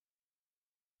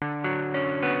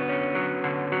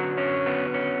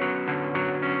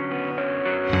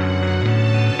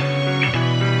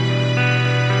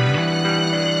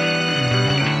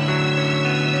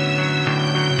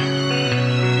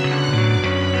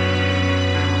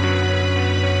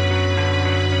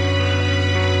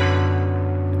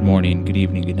morning, good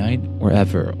evening, good night,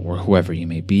 wherever or whoever you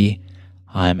may be.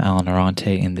 I'm Alan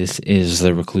Arante, and this is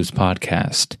the Recluse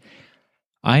Podcast.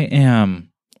 I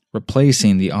am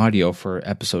replacing the audio for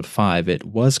episode 5. It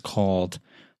was called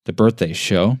The Birthday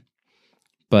Show,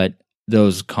 but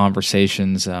those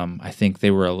conversations, I think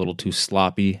they were a little too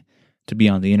sloppy to be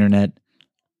on the internet,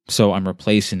 so I'm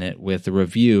replacing it with a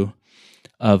review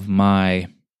of my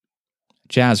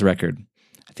jazz record.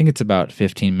 I think it's about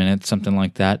 15 minutes, something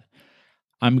like that.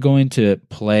 I'm going to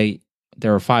play,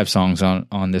 there are 5 songs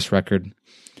on this record.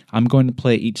 I'm going to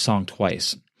play each song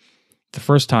twice. The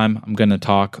first time, I'm going to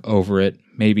talk over it,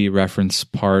 maybe reference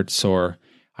parts or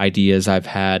ideas I've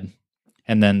had.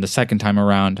 And then the second time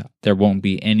around, there won't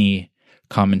be any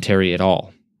commentary at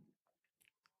all.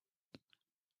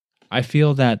 I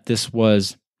feel that this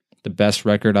was the best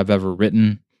record I've ever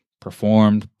written,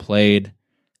 performed, played.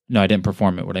 No, I didn't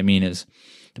perform it. What I mean is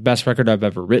the best record I've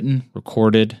ever written,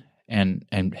 recorded, and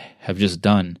have just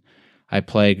done. I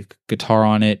play guitar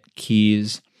on it,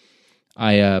 keys.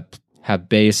 I have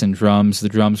bass and drums. The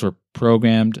drums were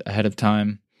programmed ahead of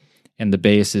time, and the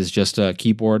bass is just a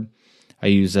keyboard. I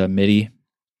use a MIDI.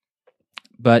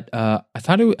 But I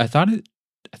think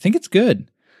it's good.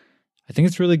 I think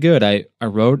it's really good. I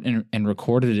wrote and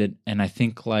recorded it in I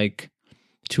think like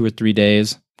 2 or 3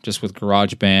 days, just with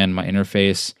GarageBand, my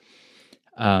interface,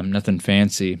 nothing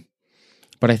fancy.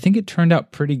 But I think it turned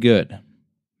out pretty good.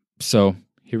 So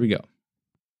here we go.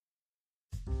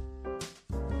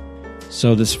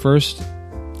 So this first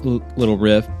little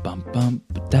riff, bum bum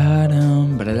da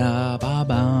dum ba da ba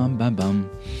bum bum bum.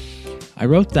 I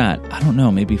wrote that, I don't know,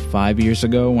 maybe 5 years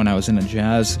ago when I was in a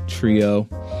jazz trio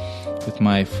with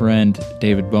my friend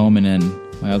David Bowman and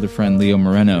my other friend Leo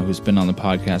Moreno, who's been on the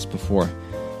podcast before.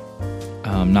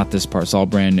 Not this part, it's all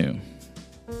brand new.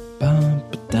 Bum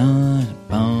ba da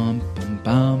bum bum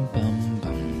bum bum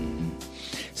bum.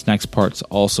 This next part's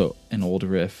also an old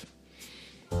riff.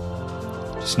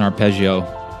 Just an arpeggio.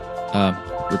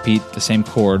 Repeat the same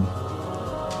chord,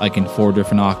 like in 4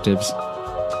 different octaves.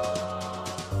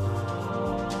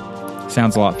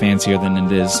 Sounds a lot fancier than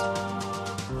it is.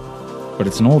 But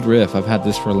it's an old riff. I've had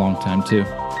this for a long time too.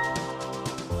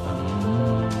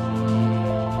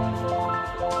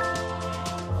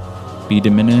 B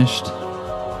diminished.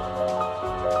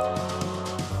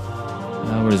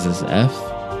 What is this? F?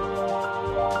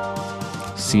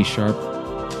 C sharp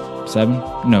 7?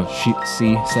 No,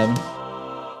 C7.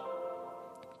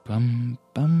 Bum,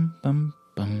 bum, bum,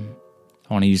 bum.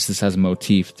 I want to use this as a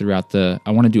motif throughout I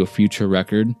want to do a future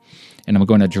record, and I'm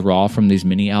going to draw from these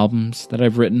mini albums that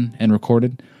I've written and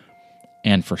recorded,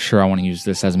 and for sure I want to use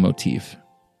this as a motif.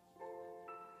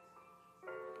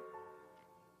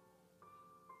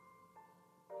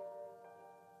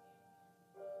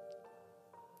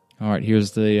 All right,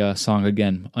 here's the song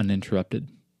again, uninterrupted.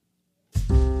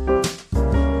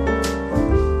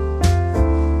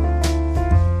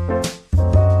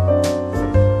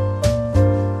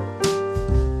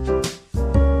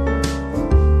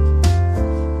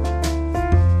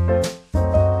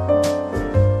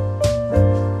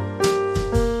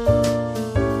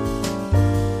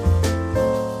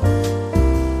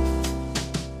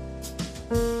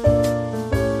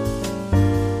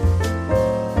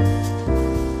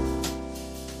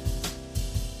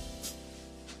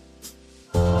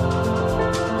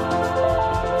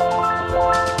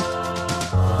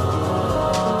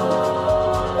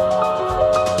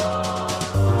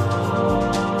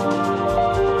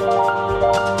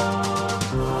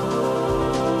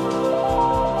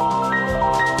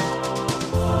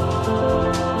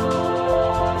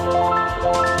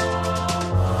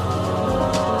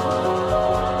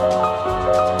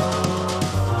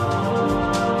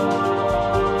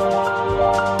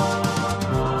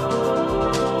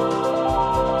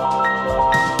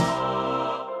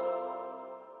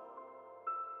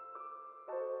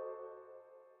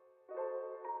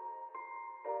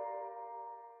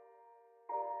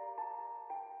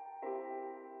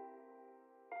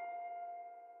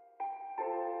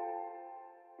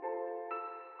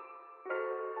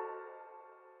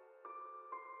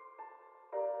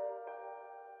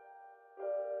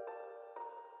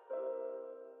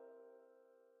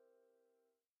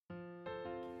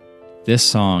 This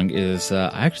song is,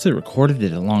 I actually recorded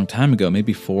it a long time ago,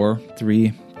 maybe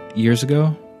 3 years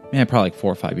ago. Yeah, probably like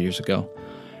 4 or 5 years ago.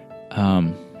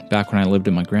 Back when I lived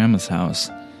in my grandma's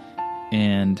house.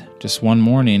 And just one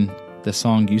morning, the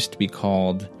song used to be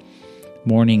called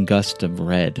Morning Gust of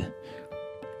Red.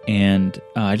 And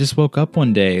I just woke up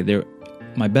one day.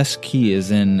 My best key is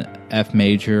in F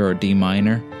major or D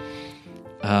minor.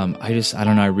 I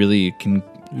don't know, I really can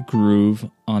groove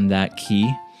on that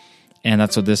key. And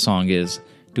that's what this song is.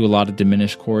 do a lot of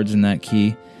diminished chords in that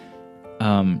key.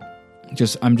 I'm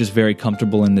just very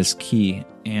comfortable in this key.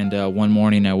 And one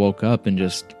morning I woke up and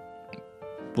just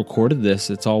recorded this.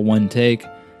 It's all one take.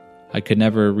 I could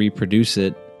never reproduce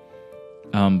it,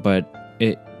 but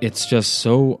it's just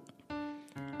so.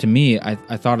 To me, I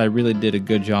thought I really did a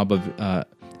good job of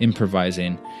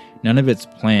improvising. None of it's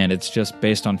planned. It's just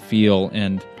based on feel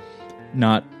and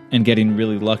getting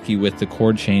really lucky with the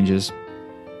chord changes.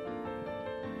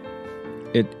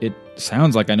 It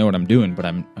sounds like I know what I'm doing, but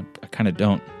I kind of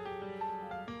don't.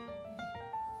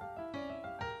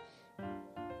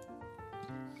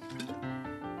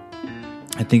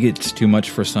 I think it's too much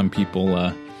for some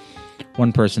people.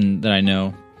 One person that I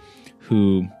know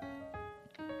who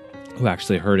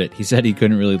actually heard it, he said he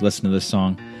couldn't really listen to this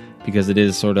song because it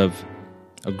is sort of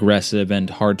aggressive and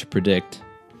hard to predict.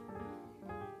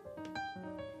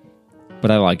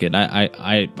 But I like it.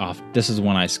 This is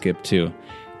one I skip too,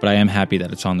 but I am happy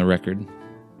that it's on the record.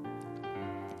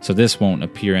 So this won't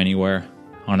appear anywhere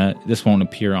this won't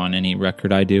appear on any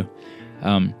record I do.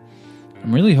 I'm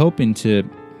really hoping to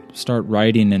start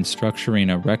writing and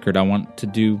structuring a record. I want to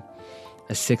do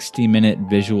a 60-minute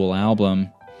visual album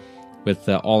with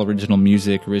all original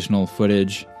music, original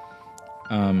footage.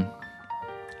 And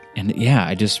yeah,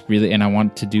 I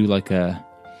want to do like a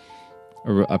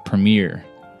premiere,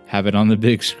 have it on the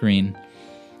big screen.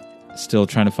 Still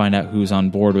trying to find out who's on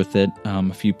board with it.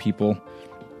 A few people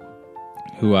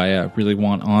who I really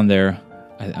want on there.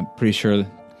 I'm pretty sure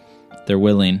they're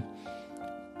willing.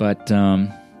 But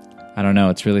I don't know.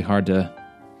 It's really hard to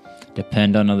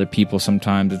depend on other people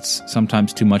sometimes. It's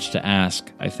sometimes too much to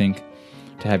ask, I think,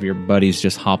 to have your buddies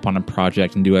just hop on a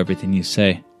project and do everything you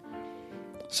say.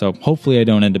 So hopefully I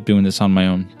don't end up doing this on my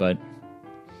own, but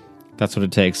that's what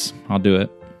it takes. I'll do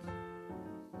it.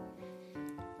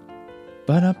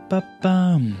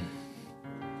 Ba-da-ba-bum.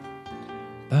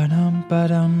 Ba-dum,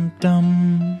 ba-dum,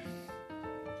 dum.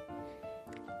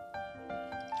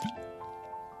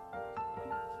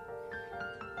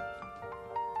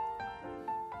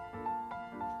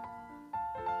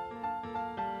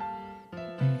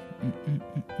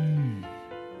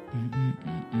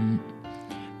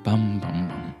 Bum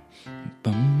bum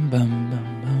bum bum bum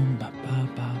bum ba ba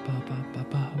ba ba ba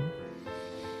ba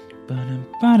ba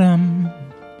ba dum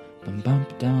bum bum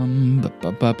dum ba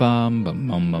ba ba bum bum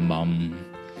bum bum bum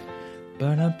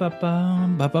ba da ba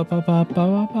bum ba ba ba ba ba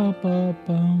ba ba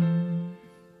bum.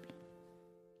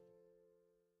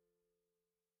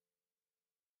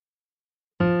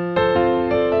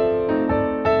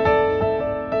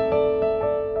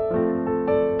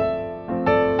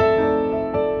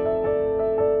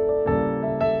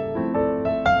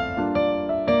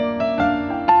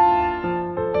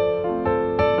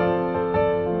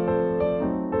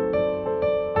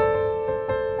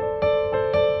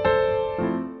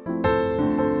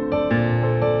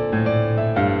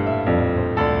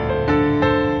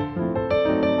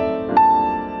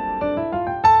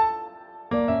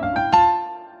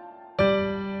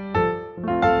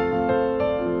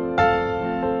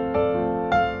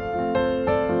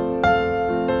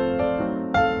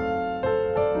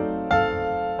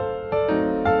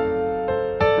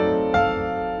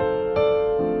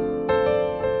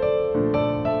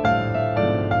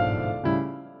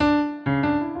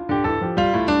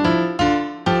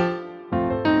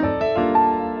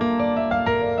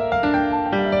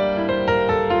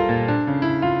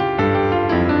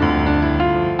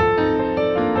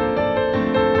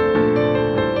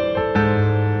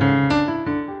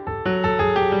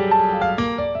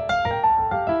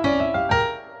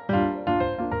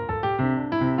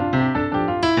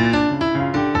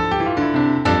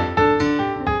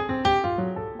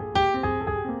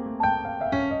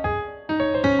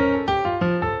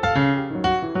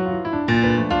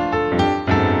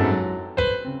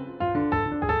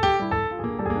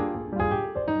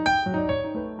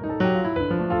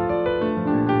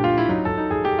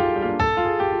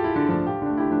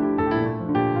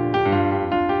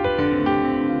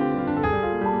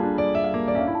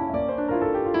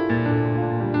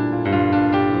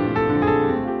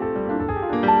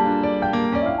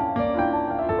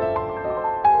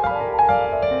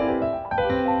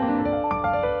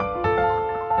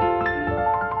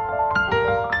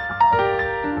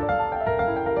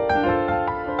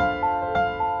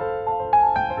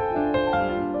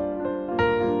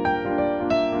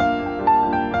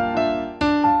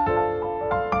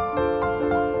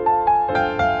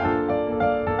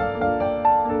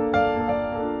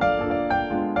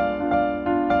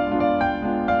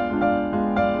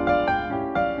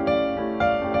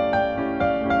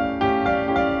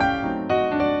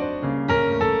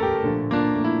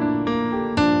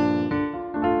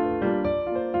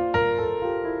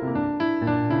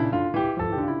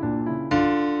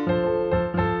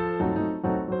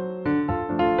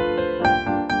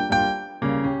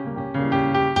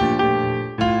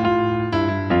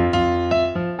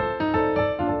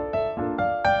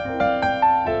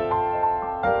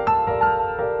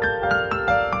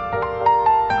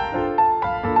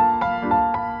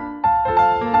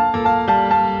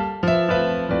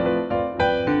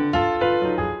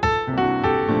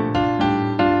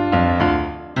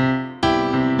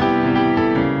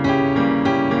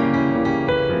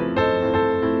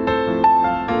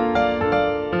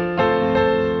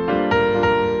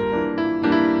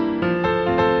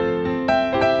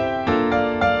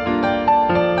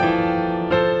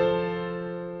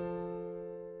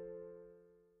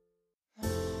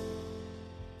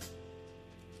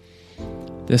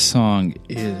 This song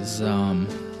is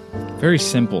very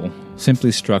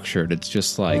simply structured. It's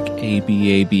just like A, B,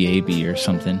 A, B, A, B or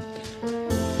something.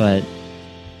 But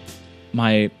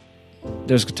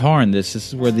there's guitar in this. This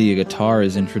is where the guitar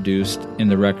is introduced in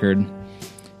the record.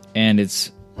 And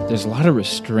there's a lot of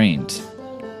restraint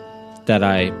that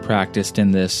I practiced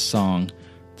in this song.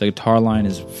 The guitar line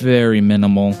is very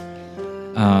minimal.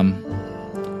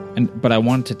 But I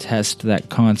wanted to test that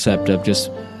concept of just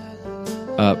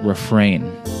refraining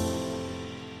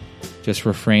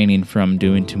from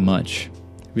doing too much,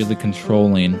 really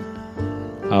controlling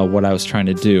what I was trying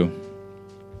to do.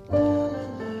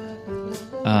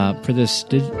 For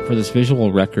this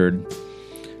visual record,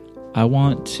 I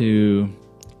want to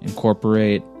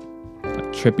incorporate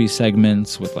trippy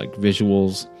segments with like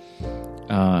visuals,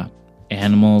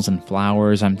 animals and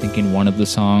flowers. I'm thinking one of the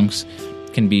songs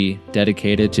can be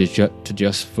dedicated to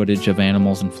just footage of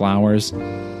animals and flowers.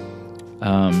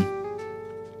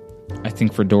 I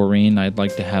think for Doreen, I'd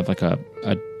like to have like a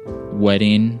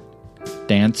wedding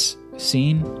dance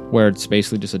scene where it's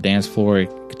basically just a dance floor. It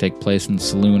could take place in the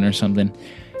saloon or something,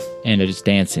 and it's just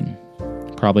dancing,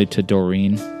 probably to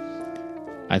Doreen.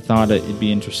 I thought it'd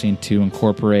be interesting to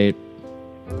incorporate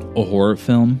a horror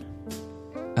film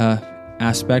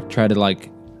aspect, try to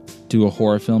like do a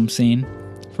horror film scene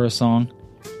for a song.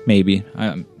 Maybe.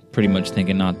 I'm pretty much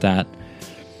thinking not that.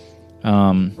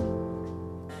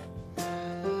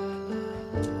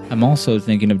 I'm also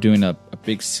thinking of doing a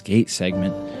big skate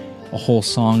segment, a whole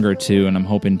song or two, and I'm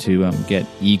hoping to get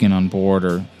Egan on board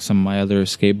or some of my other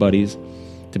skate buddies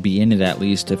to be in it at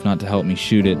least, if not to help me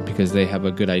shoot it, because they have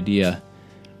a good idea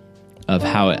of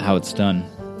how it's done.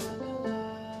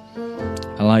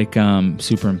 I like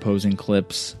superimposing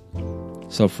clips.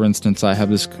 So, for instance, I have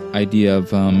this idea of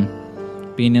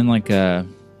being in like a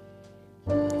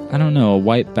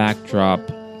white backdrop,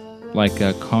 like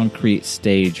a concrete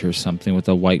stage or something with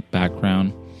a white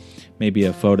background. Maybe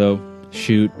a photo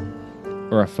shoot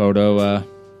or a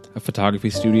photography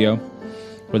studio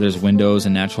where there's windows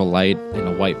and natural light and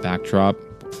a white backdrop,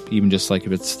 even just like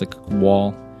if it's the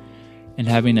wall, and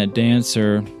having a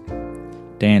dancer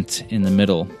dance in the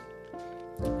middle,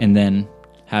 and then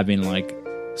having like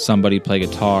somebody play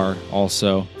guitar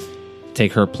also,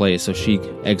 take her place so she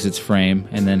exits frame,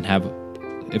 and then have,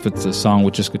 if it's a song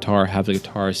with just guitar, have the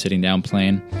guitar sitting down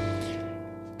playing,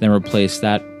 then replace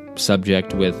that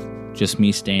subject with just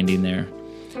me standing there,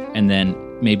 and then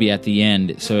maybe at the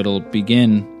end, so it'll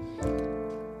begin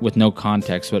with no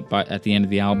context, but at the end of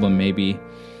the album maybe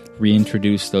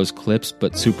reintroduce those clips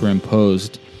but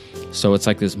superimposed, so it's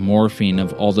like this morphing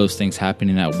of all those things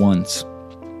happening at once.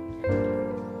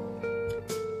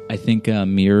 I think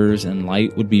mirrors and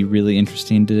light would be really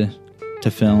interesting to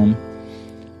film.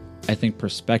 I think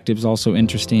perspective's also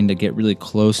interesting, to get really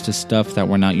close to stuff that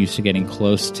we're not used to getting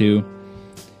close to.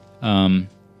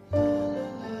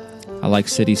 I like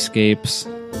cityscapes.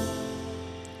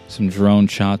 Some drone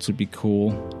shots would be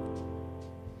cool.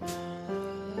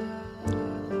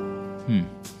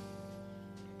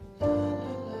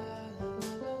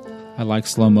 I like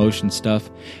slow motion stuff.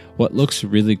 What looks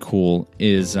really cool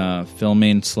is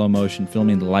filming slow motion,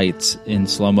 filming lights in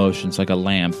slow motion. It's like a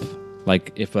lamp.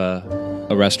 Like if a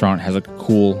restaurant has like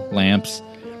cool lamps,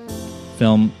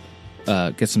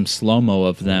 get some slow-mo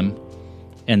of them,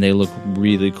 and they look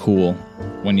really cool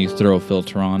when you throw a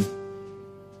filter on.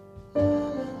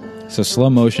 So slow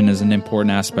motion is an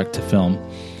important aspect to film.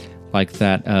 Like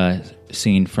that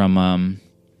scene from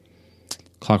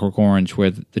Clockwork Orange where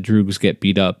the Droogs get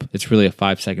beat up. It's really a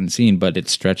 5-second scene, but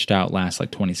it's stretched out, lasts like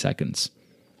 20 seconds.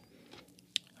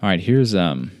 All right, here's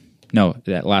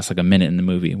that lasts like a minute in the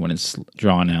movie when it's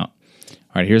drawn out.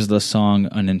 All right, here's the song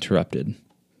Uninterrupted.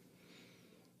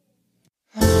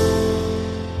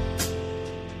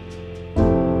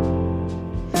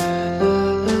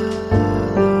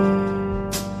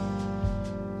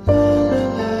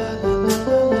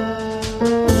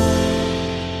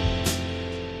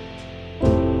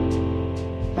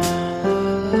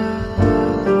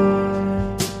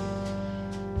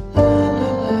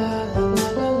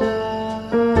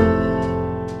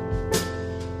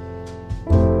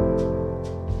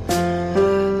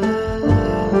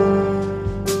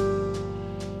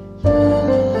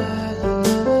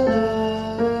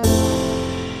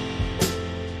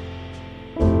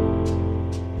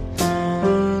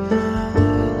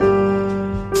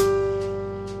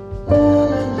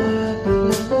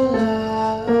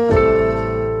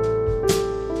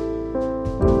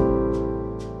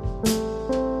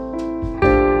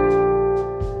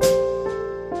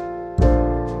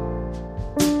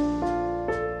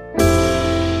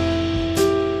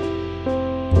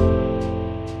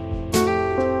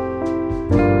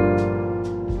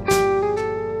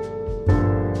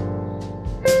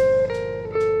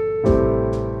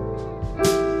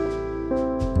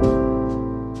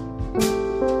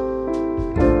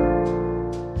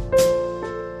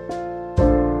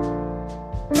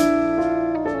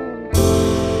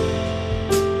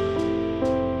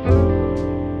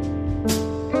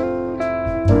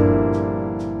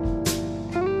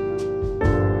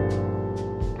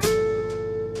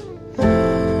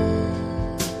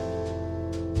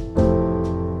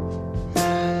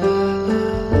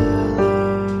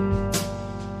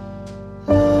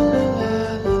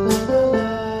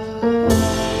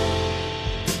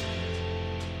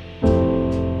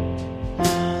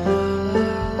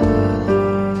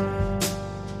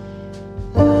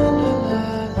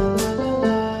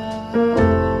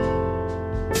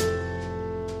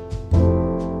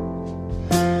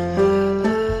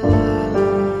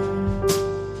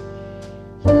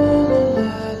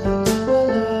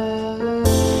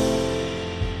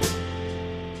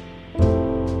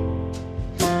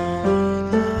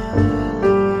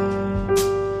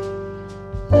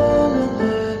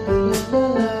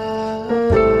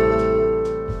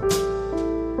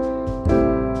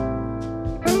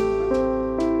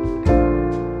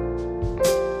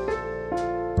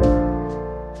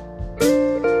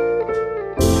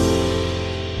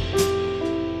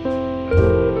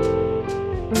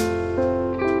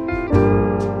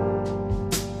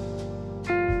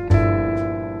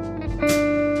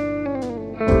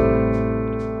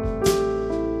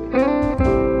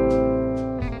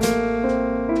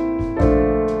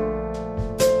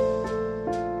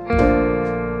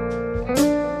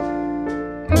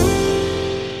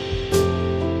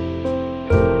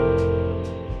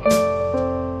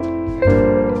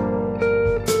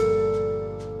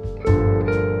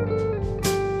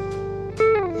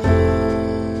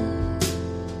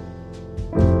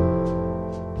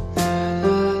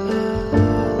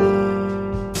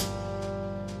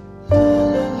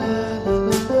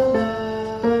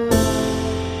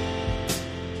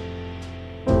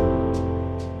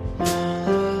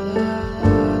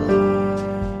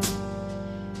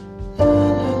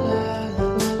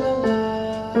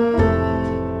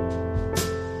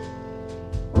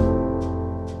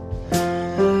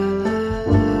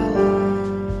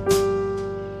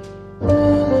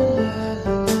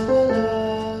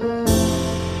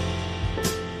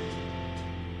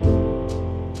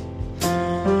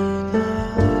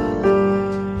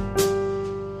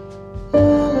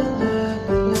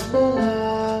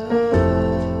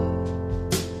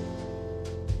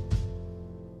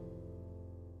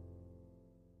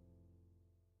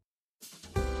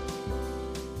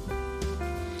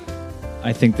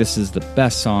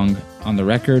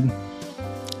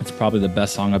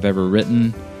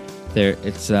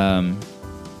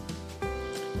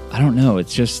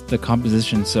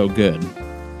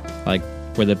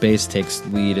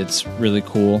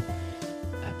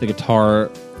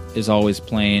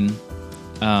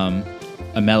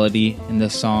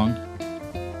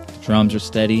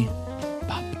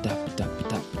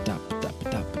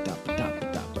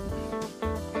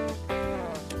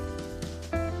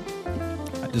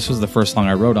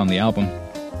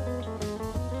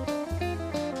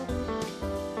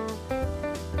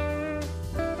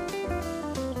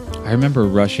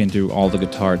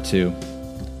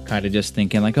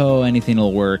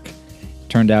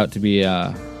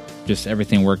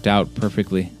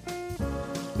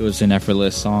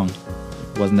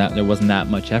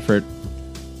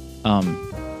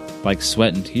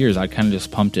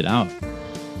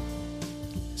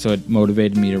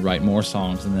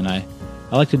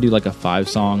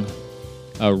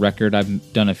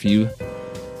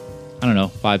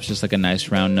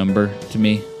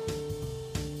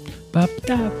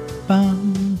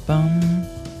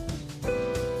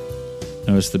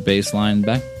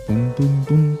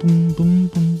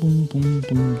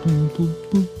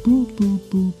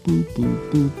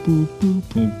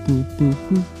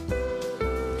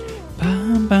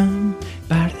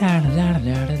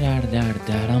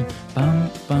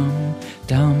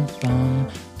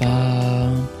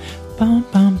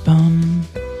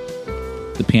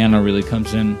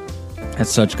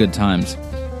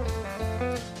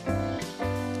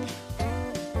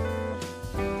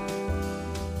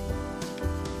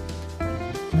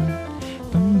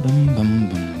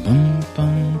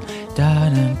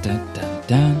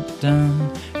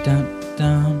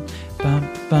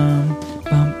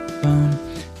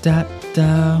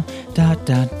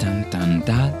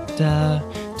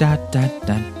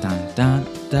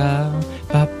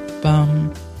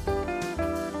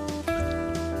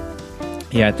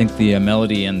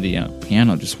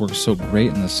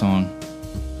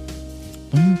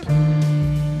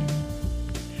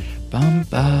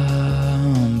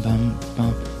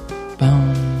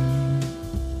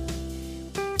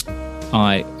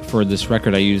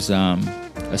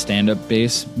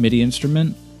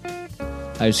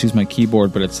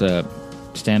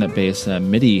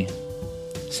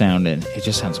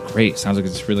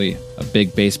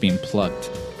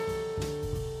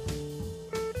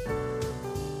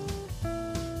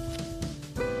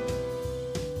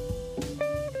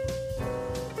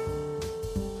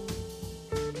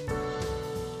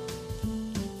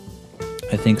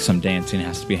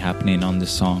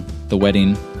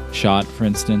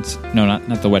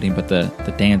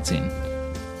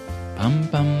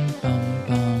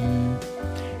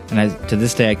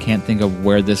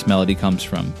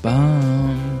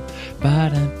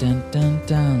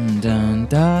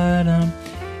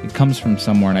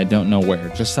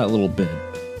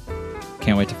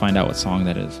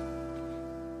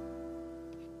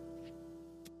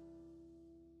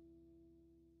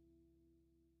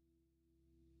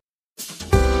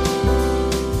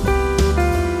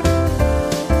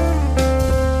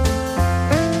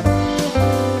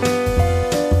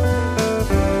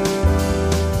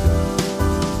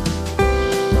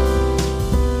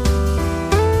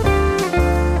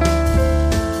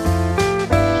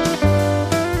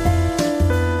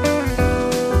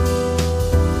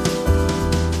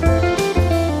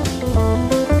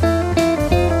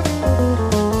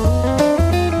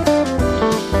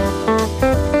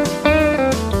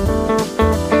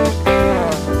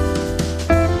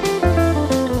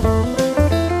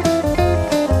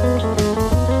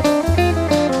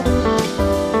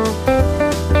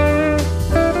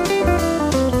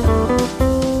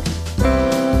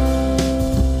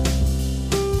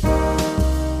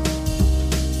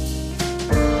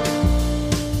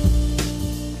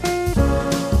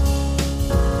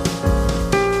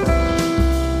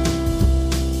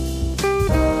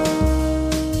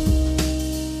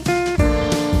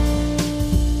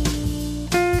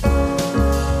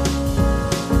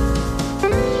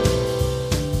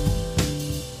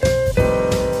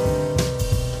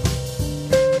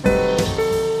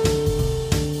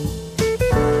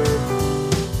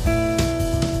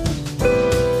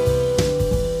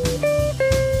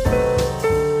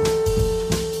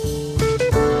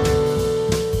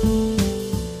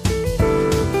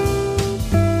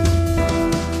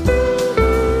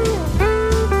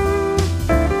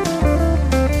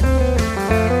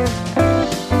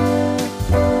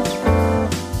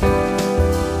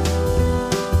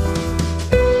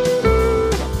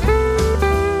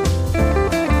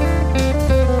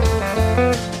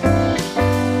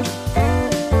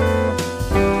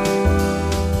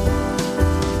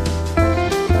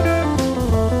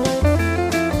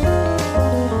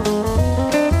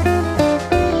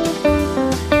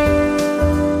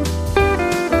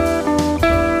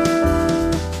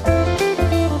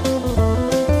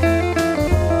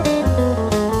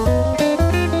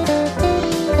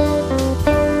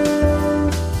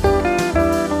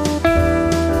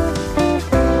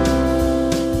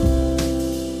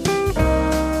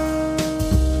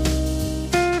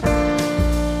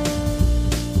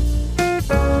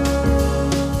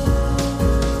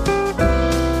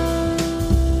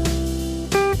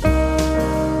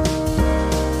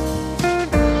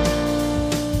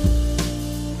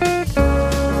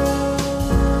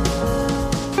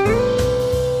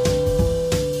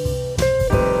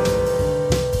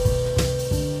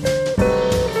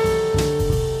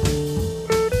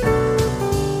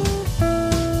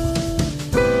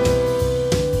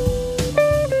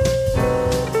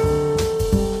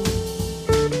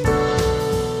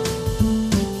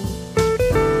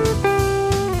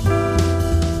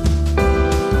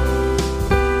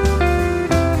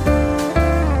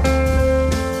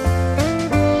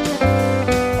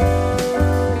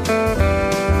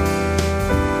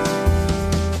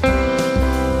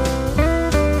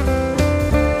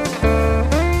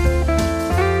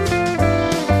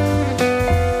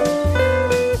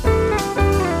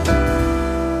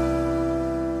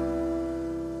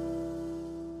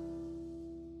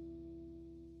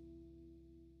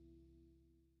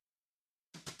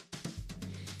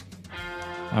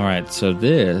 so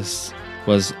this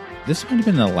might have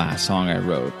been the last song I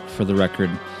wrote for the record.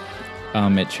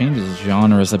 It changes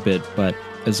genres a bit, but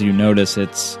as you notice,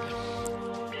 it's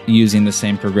using the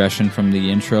same progression from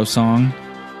the intro song,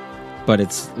 but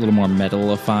it's a little more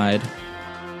metalified.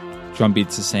 Drum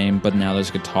beat's the same, but now there's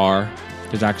guitar.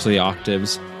 There's actually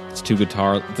octaves. It's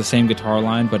the same guitar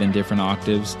line, but in different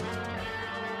octaves.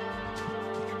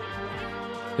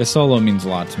 The solo means a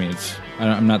lot to me.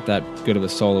 I'm not that good of a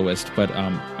soloist, but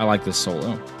I like this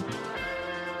solo.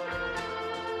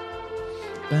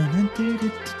 And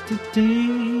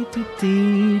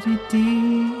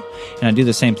I do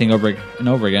the same thing over and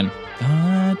over again.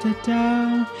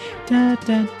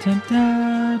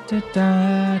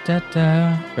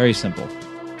 Very simple.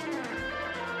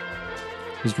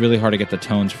 It's really hard to get the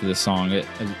tones for this song.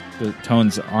 The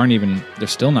tones they're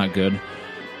still not good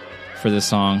for this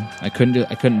song. I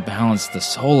couldn't balance the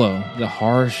solo, the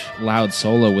harsh, loud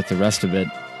solo with the rest of it.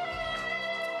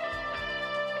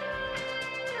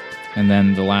 And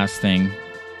then the last thing,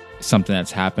 something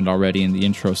that's happened already in the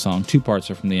intro song. 2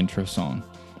 parts are from the intro song,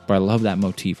 but I love that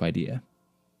motif idea.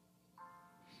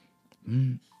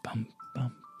 Bum, bum,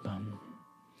 bum.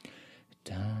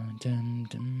 Dun, dun,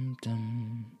 dun,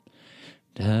 dun.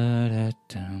 Da, da,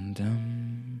 dun,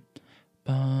 dun.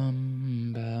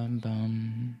 Bum, bum,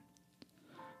 bum.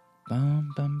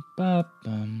 Bum, bum, bum,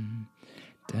 bum.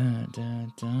 Da, da,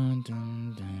 dun,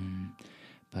 dun, dun.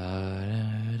 Ba,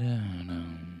 da, da,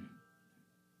 dun.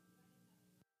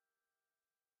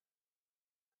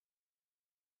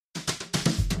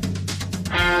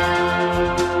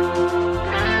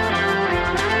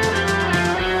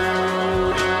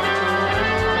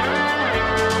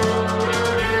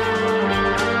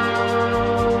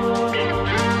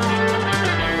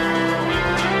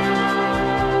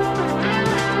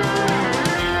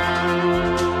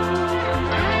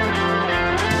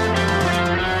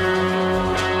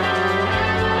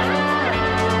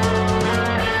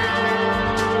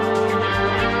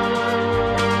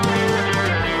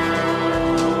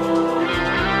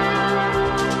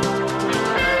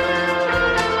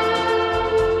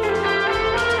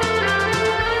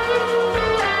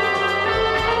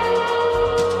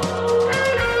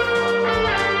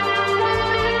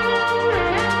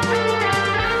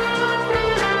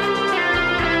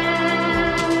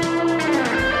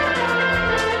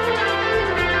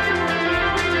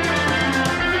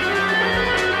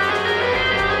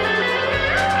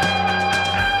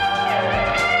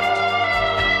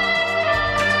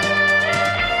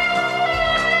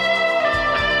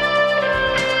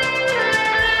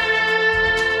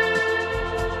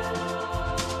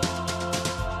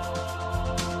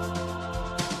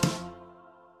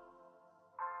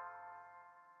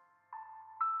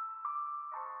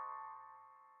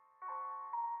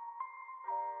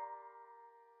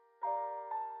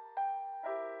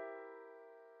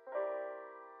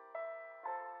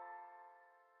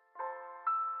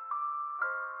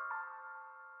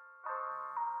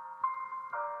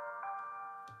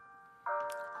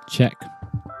 Check.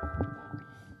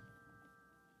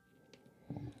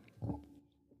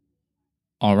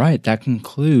 All right, that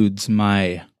concludes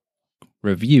my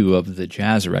review of the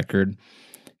jazz record.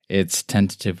 It's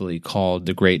tentatively called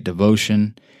The Great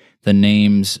Devotion. The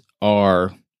names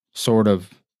are sort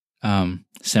of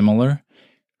similar.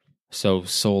 So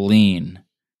Solene,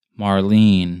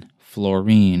 Marlene,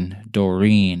 Florine,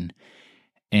 Doreen,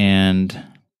 and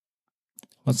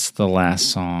what's the last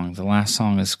song? The last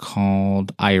song is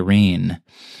called Irene.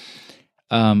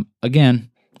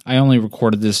 Again, I only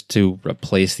recorded this to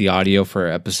replace the audio for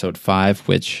episode 5,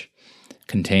 which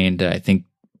contained, I think,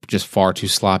 just far too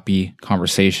sloppy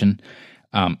conversation.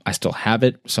 I still have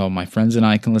it, so my friends and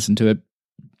I can listen to it.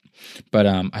 But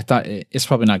I thought it's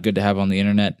probably not good to have on the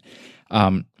internet.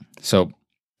 So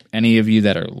any of you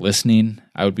that are listening,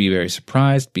 I would be very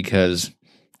surprised because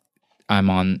I'm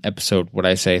on episode,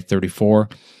 34,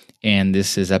 and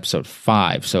this is episode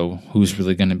 5. So who's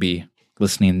really going to be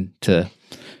listening to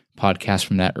podcasts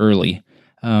from that early?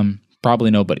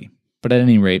 Probably nobody. But at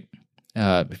any rate,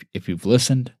 if you've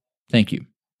listened, thank you.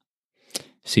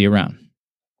 See you around.